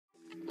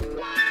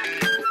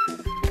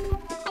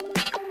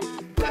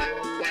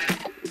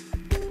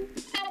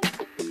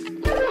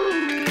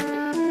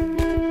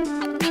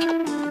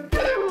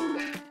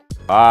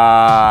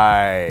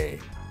Hi,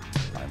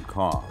 I'm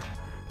Calm.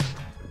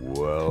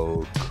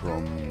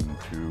 Welcome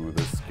to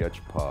the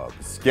Sketch Pub.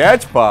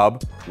 Sketch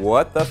Pub?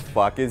 What the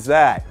fuck is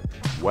that?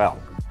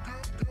 Well,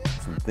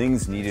 some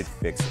things needed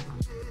fixing.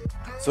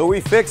 So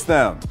we fixed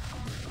them.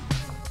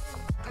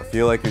 I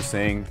feel like you're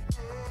saying,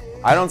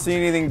 I don't see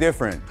anything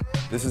different.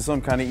 This is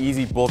some kind of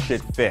easy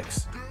bullshit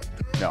fix.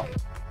 No.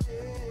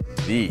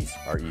 These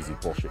are easy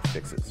bullshit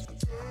fixes.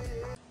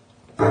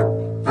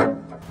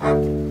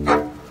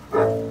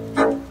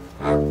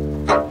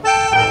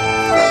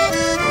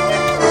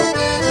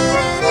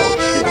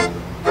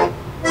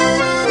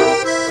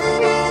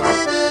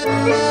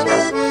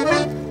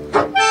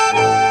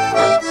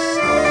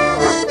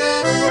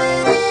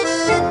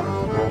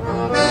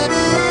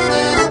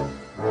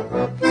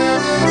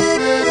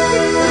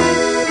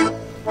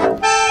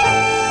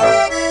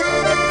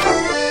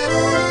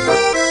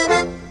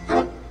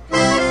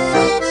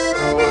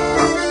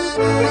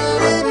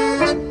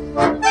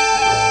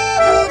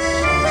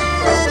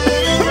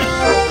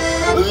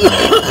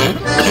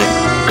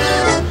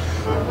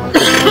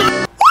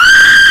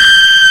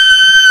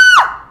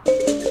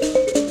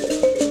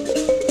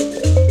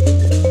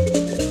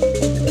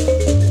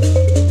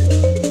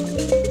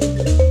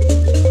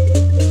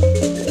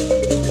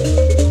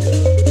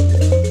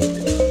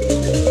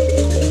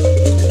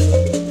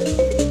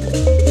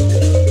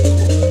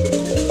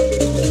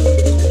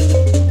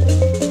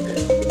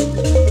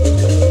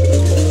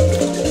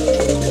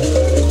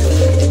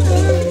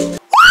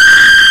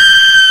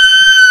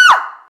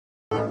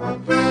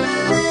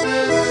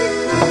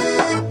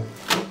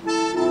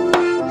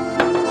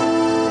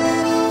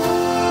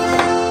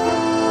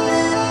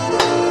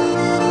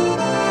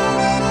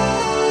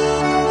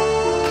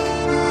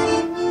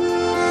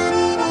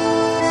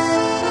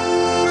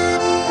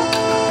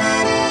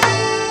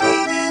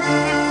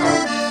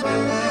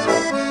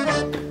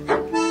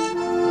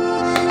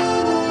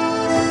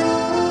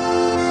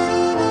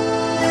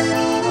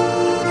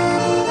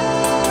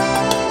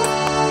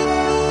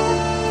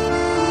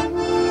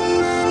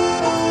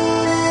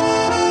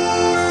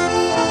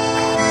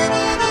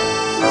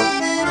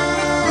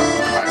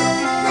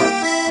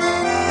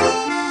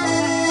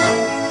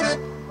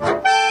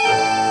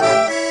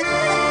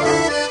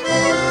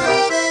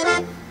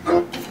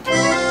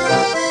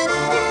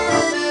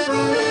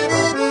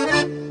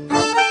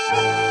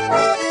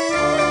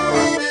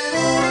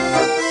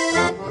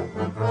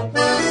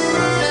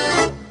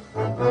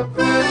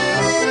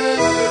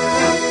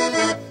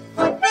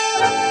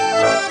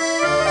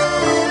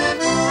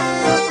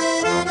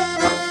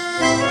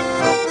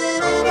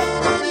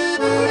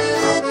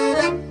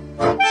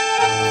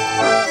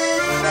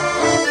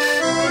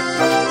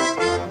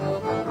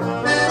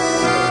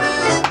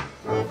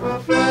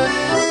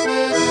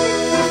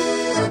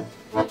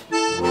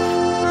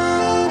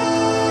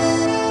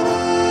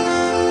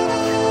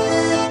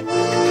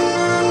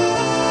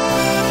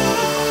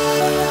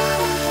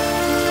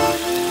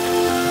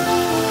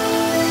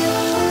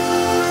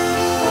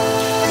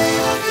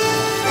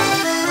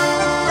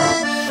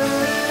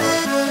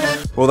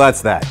 Well,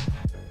 that's that.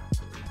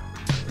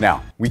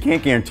 Now, we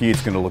can't guarantee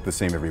it's going to look the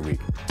same every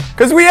week,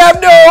 because we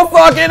have no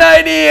fucking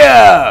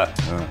idea!